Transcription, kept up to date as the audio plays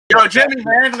Yo, Jimmy,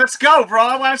 man, let's go, bro.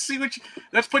 I want to see what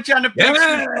let's put you on the big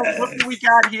screen. What do we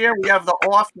got here? We have the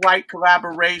Off-White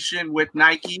collaboration with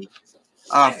Nike.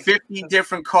 50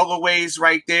 different colorways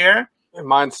right there.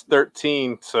 Mine's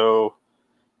 13, so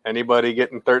anybody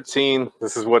getting 13,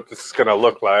 this is what this is going to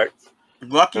look like.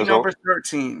 Lucky number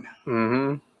 13.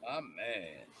 Mm-hmm. Oh, man.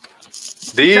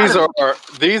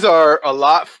 These are a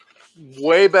lot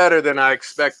way better than I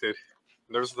expected.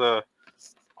 There's the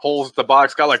holes. The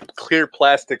box got like clear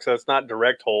plastic, so it's not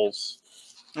direct holes.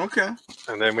 Okay.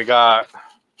 And then we got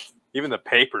even the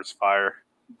paper's fire.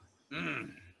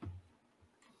 Mm.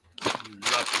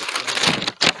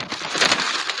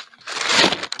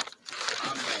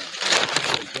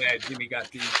 Glad Jimmy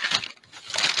got these.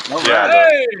 Yeah,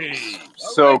 hey!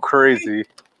 So crazy.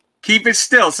 Keep it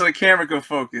still so the camera can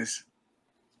focus.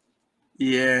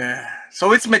 Yeah.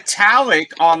 So it's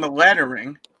metallic on the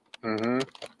lettering. Mm-hmm.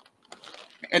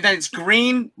 And then it's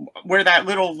green where that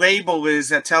little label is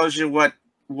that tells you what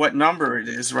number it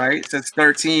is, right? It says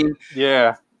 13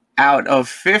 out of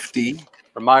 50.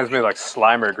 Reminds me of like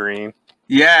Slimer green.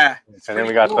 Yeah. And then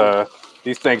we got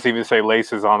these things even say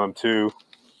laces on them too.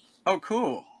 Oh,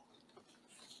 cool.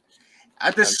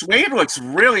 The suede looks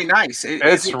really nice.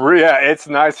 It's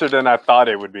nicer than I thought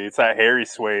it would be. It's that hairy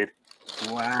suede.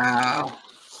 Wow.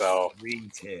 So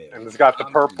retail. And it's got the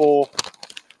purple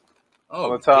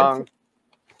on the tongue.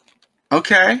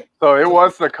 Okay. So it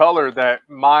was the color that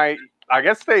I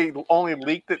guess they only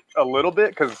leaked it a little bit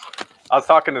because I was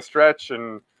talking to Stretch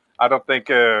and I don't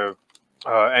think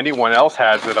anyone else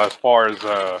has it as far as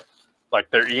like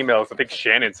their emails. I think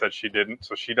Shannon said she didn't,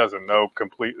 so she doesn't know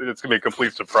completely. It's gonna be a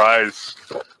complete surprise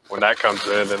when that comes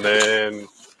in. And then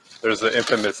there's the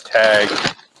infamous tag.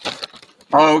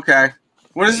 Oh, okay.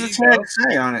 What does the tag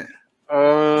say on it?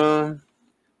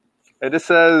 It just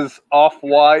says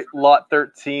Off-White lot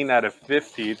 13 out of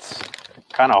 50. It's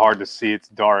kind of hard to see. It's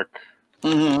dark.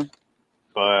 Mm-hmm.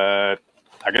 But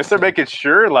I guess they're making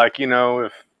sure, like,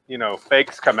 if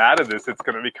fakes come out of this, it's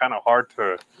going to be kind of hard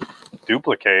to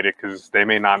duplicate it because they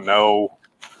may not know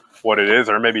what it is,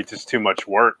 or maybe just too much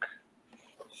work.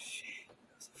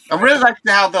 I really like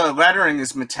how the lettering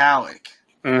is metallic.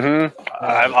 Mm-hmm.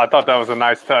 I thought that was a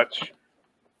nice touch.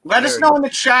 Let us know in the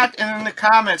chat and in the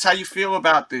comments how you feel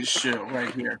about this shoe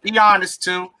right here. Be honest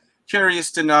too.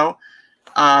 Curious to know.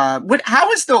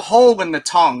 How is the hole in the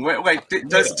tongue? Wait,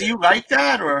 do you like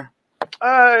that or?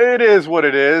 It is what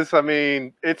it is. I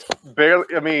mean, it's barely.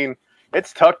 I mean,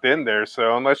 it's tucked in there.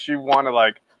 So unless you want to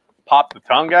like pop the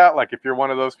tongue out, like if you're one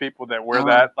of those people that wear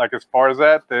that, like as far as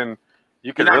that, then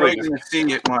you can really just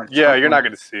see it much. Yeah, you're not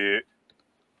going to see it.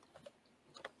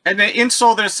 And the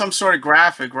insole, there's some sort of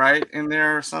graphic, right, in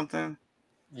there or something?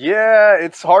 Yeah,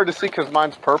 it's hard to see because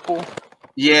mine's purple.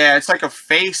 Yeah, it's like a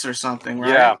face or something,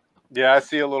 right? Yeah, yeah, I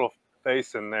see a little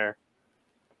face in there.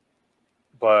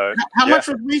 But how much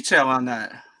was retail on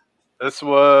that? This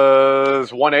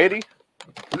was $180.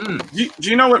 Do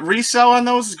you know what resale on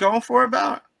those is going for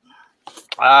about?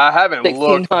 I haven't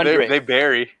looked. They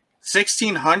vary.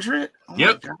 1,600? Oh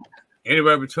yep.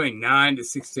 Anywhere between 9 to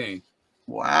 16.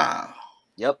 Wow.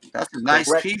 Yep. That's a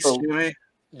nice piece, Jimmy.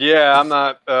 Yeah,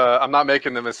 I'm not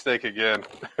making the mistake again.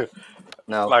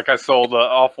 No. Like I sold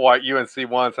Off-White UNC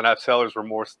once and I have seller's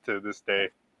remorse to this day.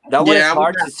 That one is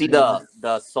hard to see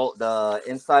the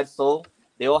inside sole.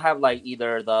 They all have like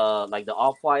either the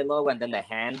Off-White logo and then the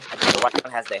hand. The right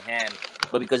one has the hand,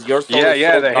 but because your sole is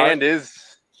so the dark, hand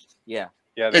is yeah.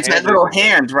 It's that little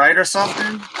hand, right, or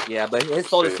something? Yeah, but his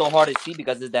sole is so hard to see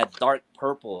because it's that dark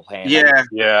purple hand. Yeah.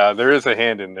 Yeah, there is a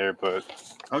hand in there, but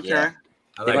okay. Yeah.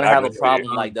 They're gonna have a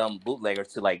problem like them bootleggers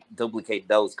to like duplicate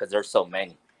those because there's so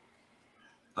many.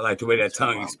 I like the way that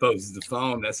tongue exposes the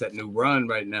foam. That's that new run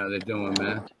right now they're doing,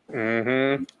 man.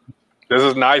 Mm-hmm. This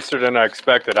is nicer than I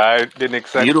expected. I didn't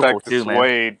expect the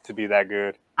suede to be that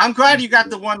good. I'm glad you got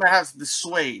the one that has the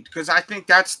suede because I think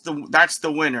that's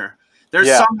the winner. There's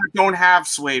some that don't have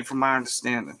suede, from my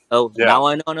understanding. Oh, now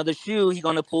I know another shoe he's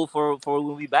gonna pull for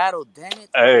when we battle. Damn it!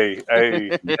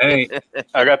 Hey,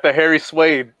 I got the hairy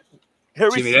suede.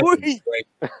 Harry Suede.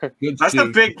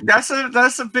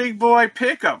 That's a big boy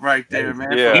pickup right there,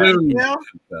 man. Yeah.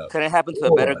 Couldn't happen to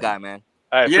a better guy, man.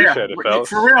 I appreciate it, fellas.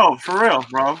 For real,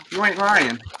 bro. You ain't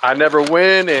lying. I never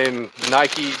win, and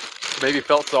Nike maybe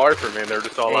felt sorry for me. They're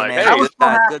just all like, man, "Hey, I was so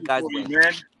happy good guys for you, win.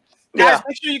 man." Guys,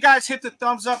 make sure you guys hit the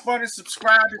thumbs up button,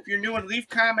 subscribe if you're new, and leave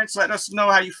comments. Let us know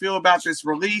how you feel about this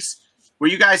release. Were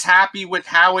you guys happy with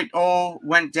how it all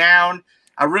went down?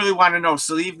 I really want to know.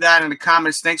 So leave that in the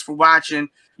comments. Thanks for watching.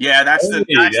 Yeah, that looks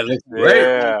great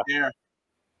right there.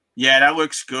 Yeah, that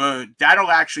looks good. That'll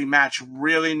actually match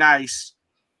really nice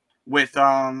with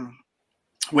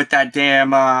with that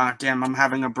damn I'm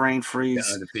having a brain freeze.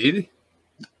 The undefeated?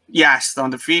 Yes, the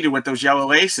undefeated with those yellow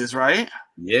laces, right?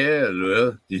 Yeah,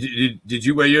 well, did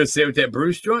you wear yours with that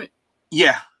Bruce joint?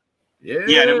 Yeah. Yeah.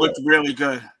 Yeah, it looked really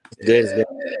good. Good,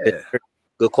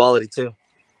 good quality too.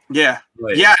 Yeah.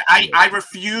 Right. Yeah, I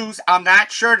refuse on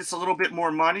that shirt. It's a little bit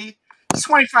more money. It's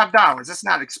 $25. That's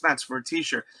not expensive for a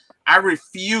t-shirt. I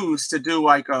refuse to do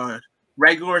like a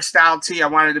regular style tee. I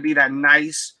wanted to be that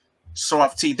nice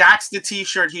soft tee. That's the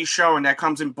t-shirt he's showing that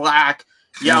comes in black,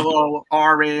 yellow,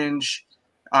 orange.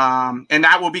 And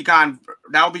that will be gone.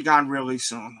 That will be gone really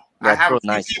soon. That's I have a few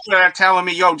nice. people that are telling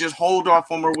me, "Yo, just hold off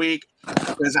 1 more week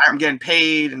because I'm getting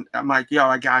paid." And I'm like, "Yo,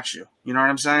 I got you." You know what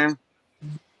I'm saying?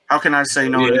 How can I say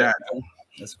no to that?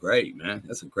 That's great, man.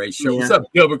 That's a great show. Yeah. What's up,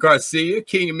 Gilbert Garcia,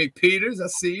 King of McPeters? I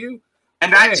see you.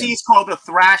 And that Man. tee's called the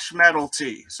thrash metal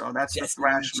tee. So that's Jesse the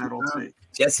thrash metal tee.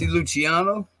 Jesse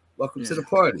Luciano, welcome to the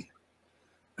party.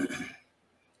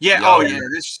 Yeah. Yo. Oh yeah.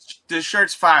 This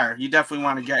shirt's fire. You definitely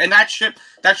want to get. And that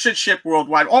should ship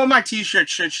worldwide. All my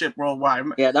t-shirts should ship worldwide.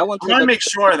 Yeah, that one. I'm gonna make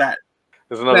sure of that.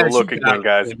 There's another Glad look you again, got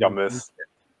guys. him, Y'all man. missed.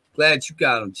 Glad you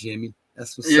got him, Jimmy.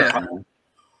 That's what's Yeah. up, man.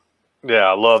 Yeah,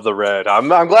 I love the red. I'm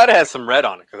glad it has some red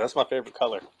on it because that's my favorite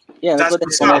color. Yeah, That's what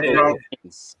what's they- up, bro.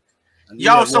 I knew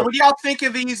Yo, that so was- what do y'all think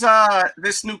of these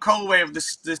this new colorway of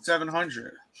this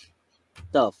 700?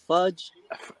 The fudge.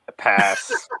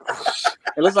 Pass.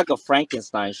 It looks like a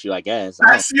Frankenstein shoe, I guess.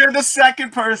 You're the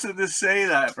second person to say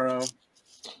that, bro.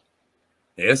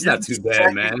 Yeah, it's not too bad,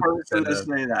 Second man. person to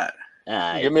say that.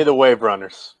 Give me the Wave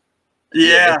Runners.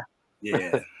 Yeah.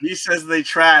 Yeah. He says they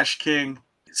trash, King.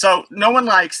 So no one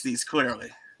likes these, clearly.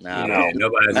 Nah, Yeah,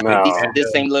 nobody's No.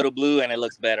 this same little blue, and it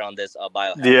looks better on this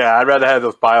biohack. Yeah, I'd rather have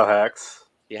those biohacks.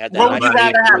 You had that What would you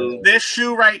nice rather have? blue. This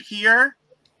shoe right here?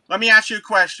 Let me ask you a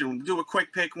question. Do a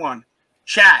quick pick one.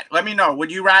 Chat, let me know.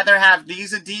 Would you rather have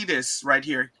these Adidas right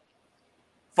here?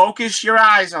 Focus your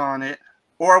eyes on it.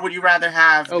 Or would you rather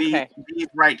have these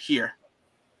right here?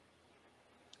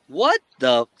 What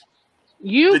the?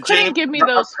 You The couldn't James- give me the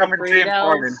those for upcoming free, James Delz.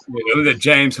 Harden. Those are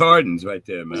James Hardens right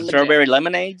there, man. Strawberry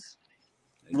lemonades?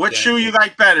 What shoe you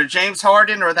like better, James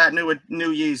Harden or that new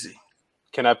Yeezy?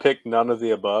 Can I pick none of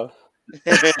the above?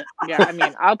 Yeah, I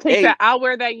mean, I'll take Hey. that. I'll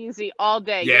wear that Yeezy all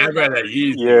day. Yeah, I'd rather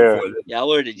Yeezy. Yeah. before this. Yeah, I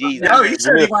wear the G's. No, he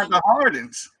said he wanted the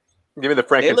Hardens. Give me the They look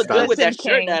Frankenstein. good with that Listen,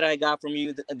 shirt King. that I got from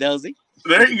you, Delzy.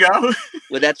 There you go.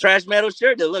 With that trash metal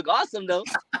shirt, they look awesome though.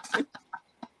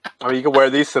 I mean, you can wear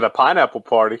these to the pineapple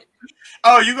party.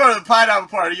 Oh, you go to the pineapple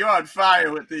party. You're on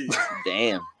fire with these.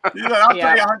 Damn. He's like, I'll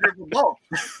Yeah. pay 100 for both.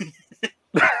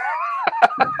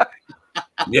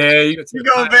 Yeah, You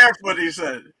go barefoot, he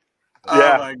said.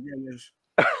 Yeah. Oh, my goodness.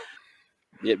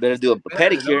 You better do a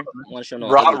pedicure. I want to show no.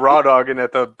 Raw dogging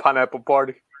at the pineapple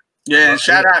party. Yeah, and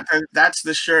shout out to that's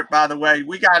the shirt, by the way.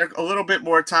 We got a little bit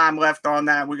more time left on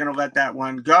that. We're going to let that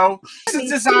one go. This is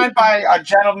designed by a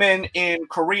gentleman in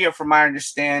Korea, from my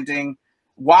understanding,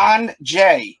 Wan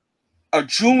J.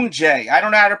 Jun J. I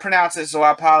don't know how to pronounce it, so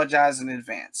I apologize in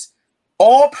advance.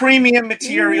 All premium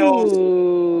materials,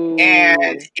 Ooh.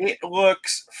 and it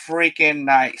looks freaking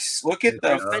nice. Look at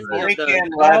the Reminds me of the- freaking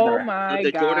Oh leather. my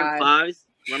the Jordan god. 5s.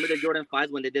 Remember the Jordan 5s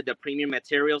when they did the premium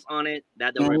materials on it?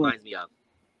 That reminds me of.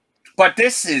 But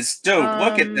this is, dude,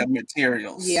 look at the Um,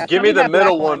 materials. yeah. Give tell me me the that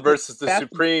middle black one one. versus the That's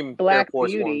Supreme Black Air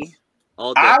Force Beauty. ones.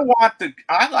 All I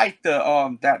like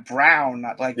the that brown,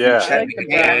 not like Yeah. the I like the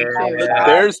brown too.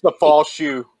 There's the fall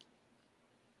shoe.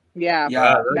 Yeah.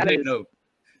 Yeah. That is-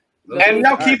 And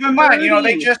now keep in mind,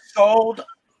 they just sold.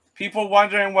 People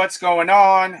wondering what's going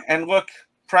on. And look,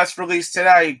 press release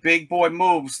today, big boy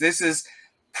moves. This is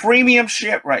premium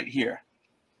shit right here.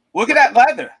 Look at that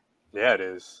leather. Yeah, it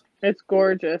is. It's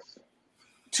gorgeous.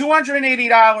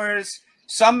 $280.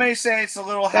 Some may say it's a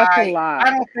little That's high. a lot.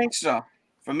 I don't think so.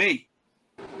 For me.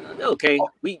 Okay.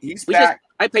 He's we back.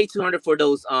 I paid $200 for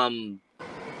those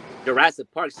Jurassic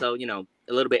Park, so a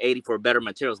little bit $80 for better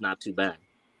materials, not too bad.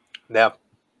 Yeah.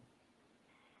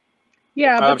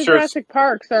 Yeah, but I'm the sure Jurassic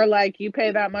Parks are like, you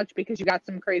pay that much because you got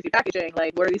some crazy packaging.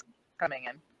 Like, where are these coming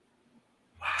in?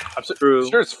 I'm True.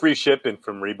 sure it's free shipping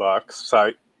from Reebok's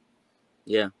site.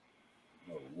 Yeah.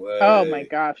 Oh my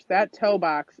gosh, that toe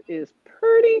box is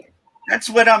pretty. That's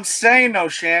what I'm saying, though,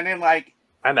 Shannon. Like,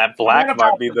 And that what black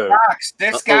about might be the. box?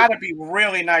 This Uh-oh. got to be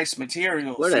really nice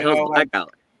materials. Where the you hell's know, like,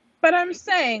 Blackout? But I'm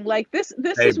saying, like, this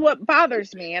Hey. is what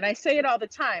bothers me, and I say it all the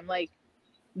time. Like,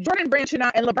 Jordan Brand should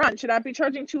not, and LeBron should not be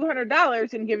charging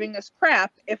 $200 and giving us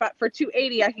crap. If for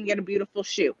 $280 I can get a beautiful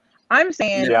shoe. I'm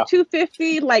saying Yeah.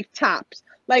 $250, like tops.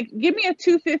 Like, give me a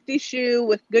 $250 shoe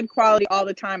with good quality all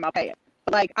the time. I'll pay it.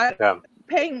 But, like, Yeah.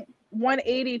 paying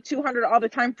 $180, $200 all the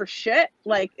time for shit,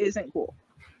 like, isn't cool.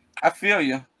 I feel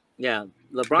you. Yeah,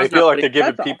 They LeBron's feel not like they're putting- giving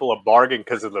That's all. people a bargain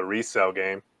because of the resale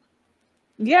game.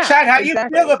 Yeah. Chad, how exactly.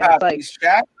 you feel about That's like, these,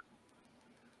 Chad?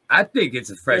 I think it's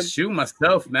a fresh shoe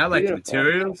myself, man. I like the Beautiful.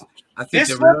 materials. I think This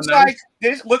they're real looks nice. like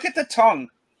this. Look at the tongue.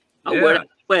 I'm Yeah.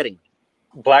 wedding.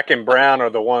 Black and brown are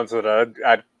the ones that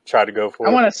I'd try to go for.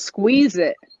 I want to squeeze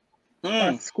it. I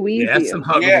want Mm. to squeeze Yeah, that's you. some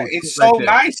huggable Yeah, shit it's right so there.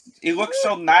 nice. It looks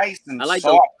so nice and I like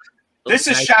soft. those This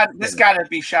is nice shot. This leather. got to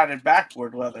be shotted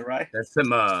backboard leather, right? That's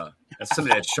some of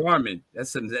that Charmin.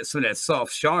 That's some of that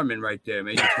soft Charmin right there,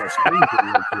 man. You just wanna squeeze it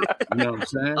real quick. You know what I'm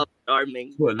saying? Oh,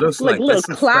 charming. Well, it looks Like like little that's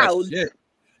some fresh clouds. shit.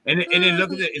 And then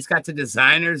look at it. It's got the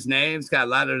designer's name. It's got a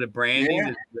lot of the branding.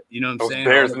 Yeah. You know what I'm Those saying?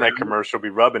 bears All in that around. commercial be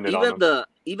rubbing it on them.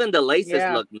 Even the laces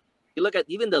Yeah. look. You look at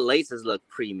even the laces look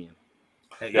premium.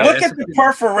 Hey, Yeah, Look that's at the what-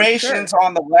 perforations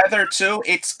on the leather too.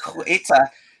 It's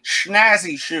a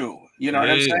snazzy shoe. You know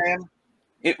what I'm Yeah. saying?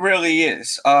 It really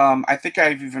is. I think I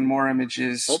have even more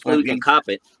images. Hopefully we can cop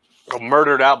it. The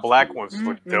murdered out black ones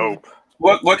look dope.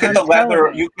 Look at the I'm telling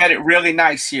leather. you. You get it really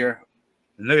nice here.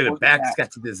 And look at the Look at back. that. It's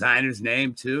got the designer's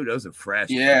name too. Those are fresh.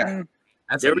 Yeah.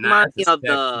 That's They a remind me nice of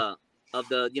the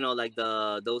like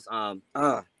those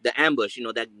the ambush. You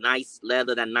know, that nice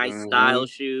leather, that nice style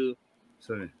shoe.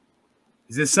 So,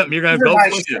 is this something you're gonna These are go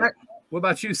nice for? shoes. Sec? What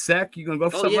about you, Sec? You gonna go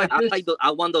for Oh something yeah, like this?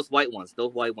 I want those white ones.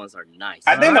 Those white ones are nice.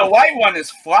 I think the white one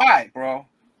is fly, bro.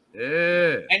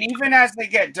 Yeah. And even as they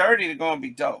get dirty, they're gonna be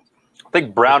dope. I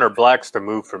think brown or black's the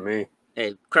move for me.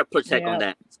 Hey, crep protect on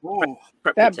that. Ooh.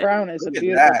 Prep That protect. brown is a Look at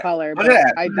beautiful that. color, Look but at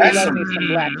that. I do That's love some- me some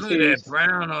black Look at shoes. that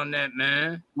brown on that,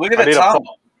 man. Look at I the need tongue.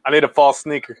 I need a fall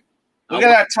sneaker. Look at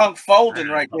that tongue folding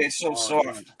right there. It's so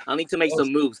soft. I need to make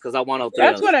some moves because I want all three.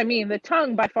 That's of what them. I mean. The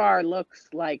tongue by far looks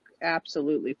like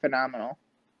absolutely phenomenal.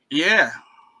 Yeah.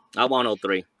 I want all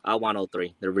three. I want all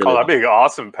three. They're Oh, really. that'd be an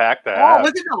awesome pack to Oh, have.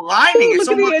 look at the lining. Ooh, It's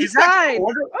look at the almost, is that inside.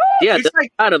 corduroy? yeah, It's the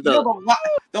like side of you the. know,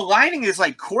 the lining is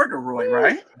like corduroy,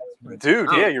 right? Dude,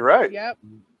 yeah, you're right. Yep.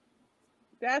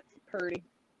 That's pretty.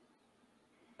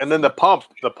 And then the pump,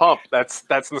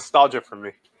 that's nostalgia for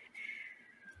me.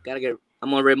 Gotta get. I'm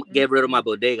gonna get rid of my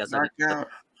bodegas. Blackout.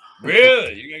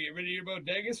 Really? You gonna get rid of your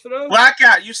bodegas for those?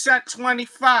 Blackout, you sent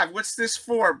 25. What's this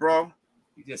for, bro?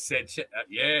 You just said,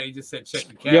 yeah. You just said check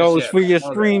the cash. Yo, it's app. for your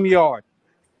Oh, stream yard.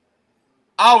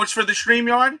 Oh, it's for the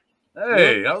StreamYard?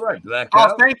 Hey, all right, Oh,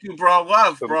 Blackout. thank you, bro.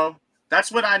 Love, bro.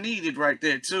 That's what I needed right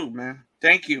there, too, man.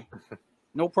 Thank you.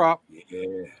 No problem.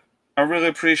 Yeah. I really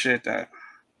appreciate that.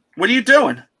 What are you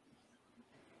doing?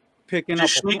 Picking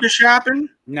Just up. sneaker shopping?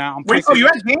 Nah, I'm Wait, picking, oh, you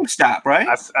at GameStop, right?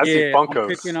 I see yeah, I'm Funkos.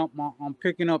 picking up my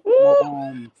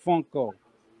Funko.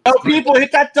 Yo, people,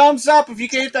 hit that thumbs up. If you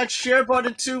can hit that share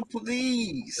button, too,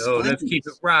 please. So let's keep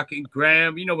it rocking.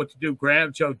 Graham, you know what to do,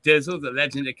 Graham. Joe Dizzle, the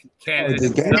legend of Canada.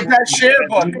 Hit that share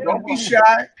button. Don't be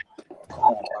shy.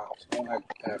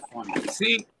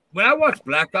 See, when I watch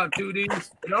Blackout do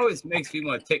these, it always makes me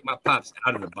want to take my pops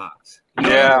out of the box.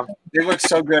 Yeah. They look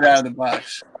so good out of the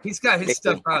box. He's got his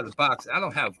stuff out of the box.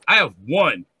 I have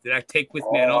one that I take with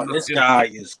me. And Oh, this guy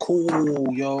is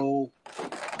cool, yo.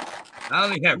 I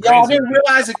only have. Yo, I didn't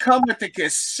realize it come with the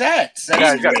cassettes.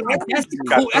 Yeah, That's That's the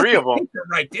got cool. three that's of 'em. the kicker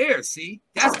right there. See,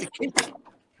 that's the kicker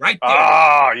right there.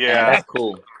 Oh, Yeah, yeah. that's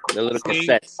cool. The little See?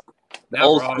 cassettes, Now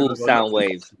old we're all school gonna go sound look.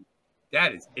 waves.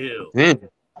 That is ill.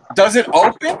 Does it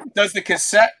open? Does the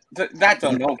cassette? That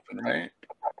don't open, right?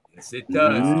 Yes, it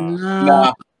does.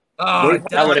 Nah. Oh, it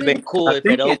That would have does. been cool I if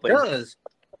think it opened. does.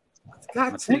 It's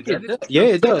got I to. think it doesn't does. Yeah,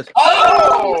 it does.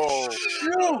 Oh, Oh,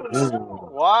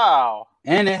 shoot. wow.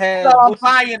 And it has. No, I'm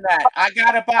buying that. I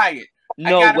gotta buy it. I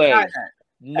No gotta way. buy that.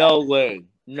 No way.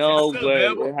 No It's way.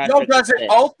 available. It has Yo, the does it cassette.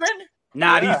 open?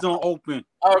 Nah, Yeah. these don't open.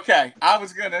 Okay, I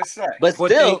was gonna say. But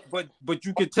But still, but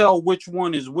you can tell which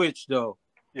one is which though.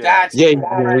 Yeah. That's Yeah,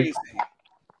 crazy.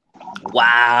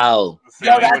 wow.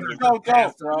 Yo, that's Same. so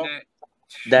dope, bro.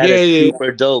 That Yeah, is yeah.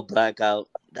 super dope, Blackout.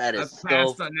 That I've is so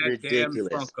passed on that ridiculous.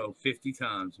 damn Funko 50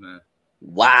 times, man.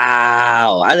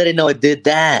 Wow. I didn't know it did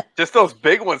that. Just those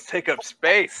big ones take up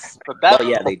space. But that, Oh,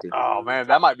 yeah, they do. Oh, man,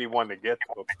 that might be one to get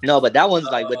to. No, but that one's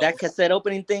like, with that cassette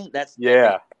opening thing, that's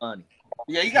Yeah. funny.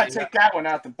 Yeah, you gotta take that one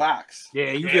out the box.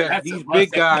 Yeah, you Yeah, got that's these a big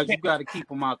must. guys. You got to keep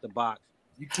them out the box.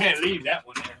 You can't leave that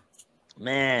one there.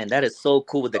 Man, that is so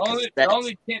cool with the The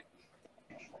cassette.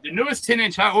 the newest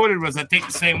 10-inch I ordered was, I think,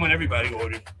 the same one everybody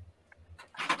ordered.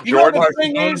 You know Jordan. the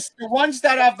thing is, the ones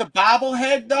that have the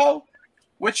bobblehead though,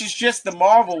 which is just the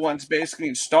Marvel ones basically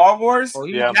in Star Wars, Oh,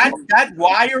 Yeah. that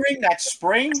wiring, that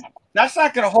spring, that's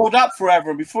not gonna hold up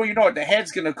forever. Before you know it, the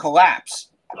head's gonna collapse.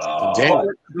 Oh, Damn.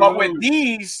 But with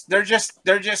these, they're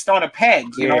just on a peg.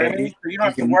 You know what I mean? So you don't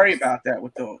have to worry about that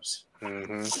with those.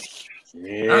 Mm-hmm.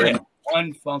 Yeah.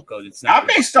 one Funko that's I not.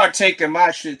 may start taking my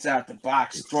shits out the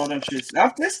box, throw them shits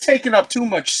out. This taking up too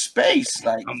much space.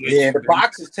 Like, Yeah, the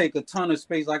boxes take a ton of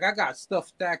space. Like I got stuff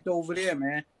stacked over there,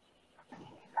 man.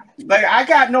 Like I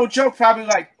got no joke, probably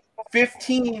like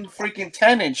 15 freaking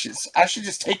 10 inches. I should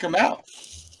just take them out.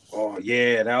 Oh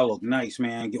yeah, that'll look nice,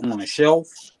 man. Get on a shelf.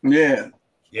 Yeah.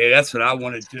 Yeah, that's what I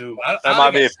want to do. That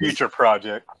might be a future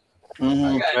project.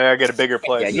 Mm-hmm. I get a bigger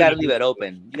place. Yeah, you gotta leave it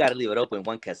open. You gotta leave it open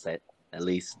one cassette at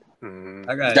least.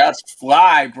 That's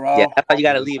fly, bro. Yeah, that's how you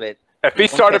gotta leave it. If he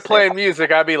started playing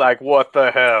music, I'd be like, "What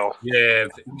the hell?" Yeah.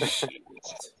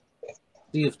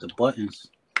 See if the buttons.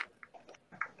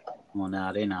 Well,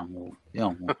 now they not moving. They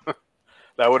don't move.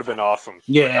 That would have been awesome.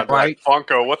 Yeah, right. Like,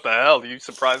 Funko, what the hell? You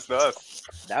surprised us.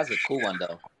 That was a cool one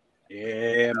though.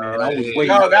 Yeah, man. I was waiting.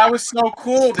 No, that was so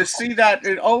cool to see that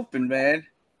it opened, man.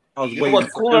 I was It waiting. was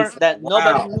cooler that Wow.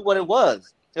 nobody knew what it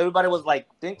was. Everybody was like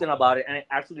thinking about it, and it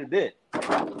actually did.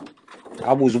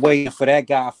 I was waiting for that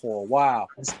guy for a while.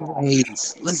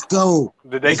 Let's go.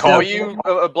 Did they call you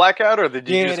a blackout, or did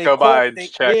you just go by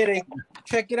and check? Yeah,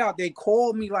 check it out. They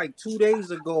called me like 2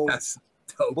 days ago,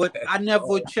 but I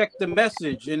never checked the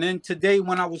message. And then today,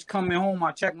 when I was coming home,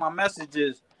 I checked my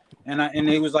messages, and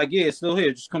they was like, "Yeah, it's still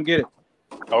here. Just come get it."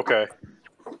 Okay.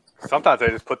 Sometimes they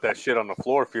just put that shit on the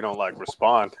floor if you don't like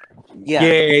respond.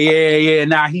 Yeah.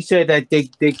 Nah, he said that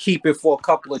they keep it for a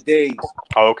couple of days.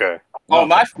 Oh, okay. Oh,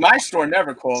 my store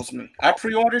never calls me. I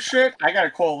pre-order shit. I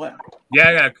gotta call them. Yeah,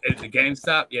 I got at the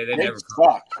GameStop. Yeah, they never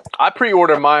fuck. I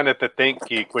pre-order mine at the Think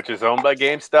Geek, which is owned by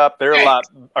GameStop. They're a lot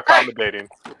accommodating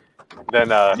than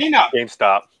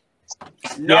GameStop.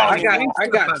 No, Yeah, I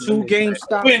got 2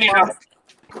 GameStop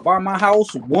by my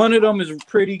house. One of them is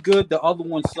pretty good. The other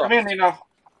one sucks.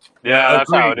 Yeah,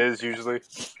 that's how it is usually.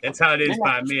 That's how it is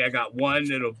by me. I got one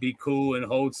that'll be cool and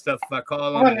hold stuff if I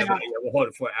call them. We'll hold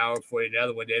it for an hour for you. The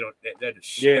other one, they're just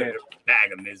shit,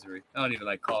 bag of misery. I don't even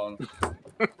like calling them.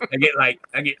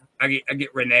 I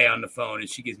get Renee on the phone and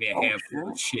she gives me a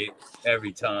handful of shit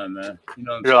every time, man. You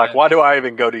know what I'm You're saying? like, why do I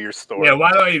even go to your store? Yeah,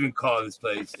 why do I even call this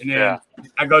place? And then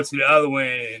I go to the other one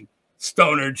and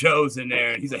Stoner Joe's in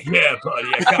there, and he's like, "Yeah, buddy,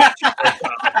 I got you.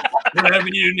 Whatever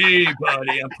you need,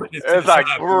 buddy. I'm putting this." It's like,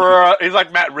 bruh. He's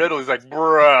like Matt Riddle. He's like,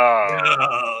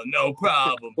 bruh. No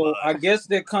problem. So I guess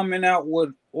they're coming out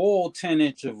with all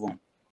 10-inch of them.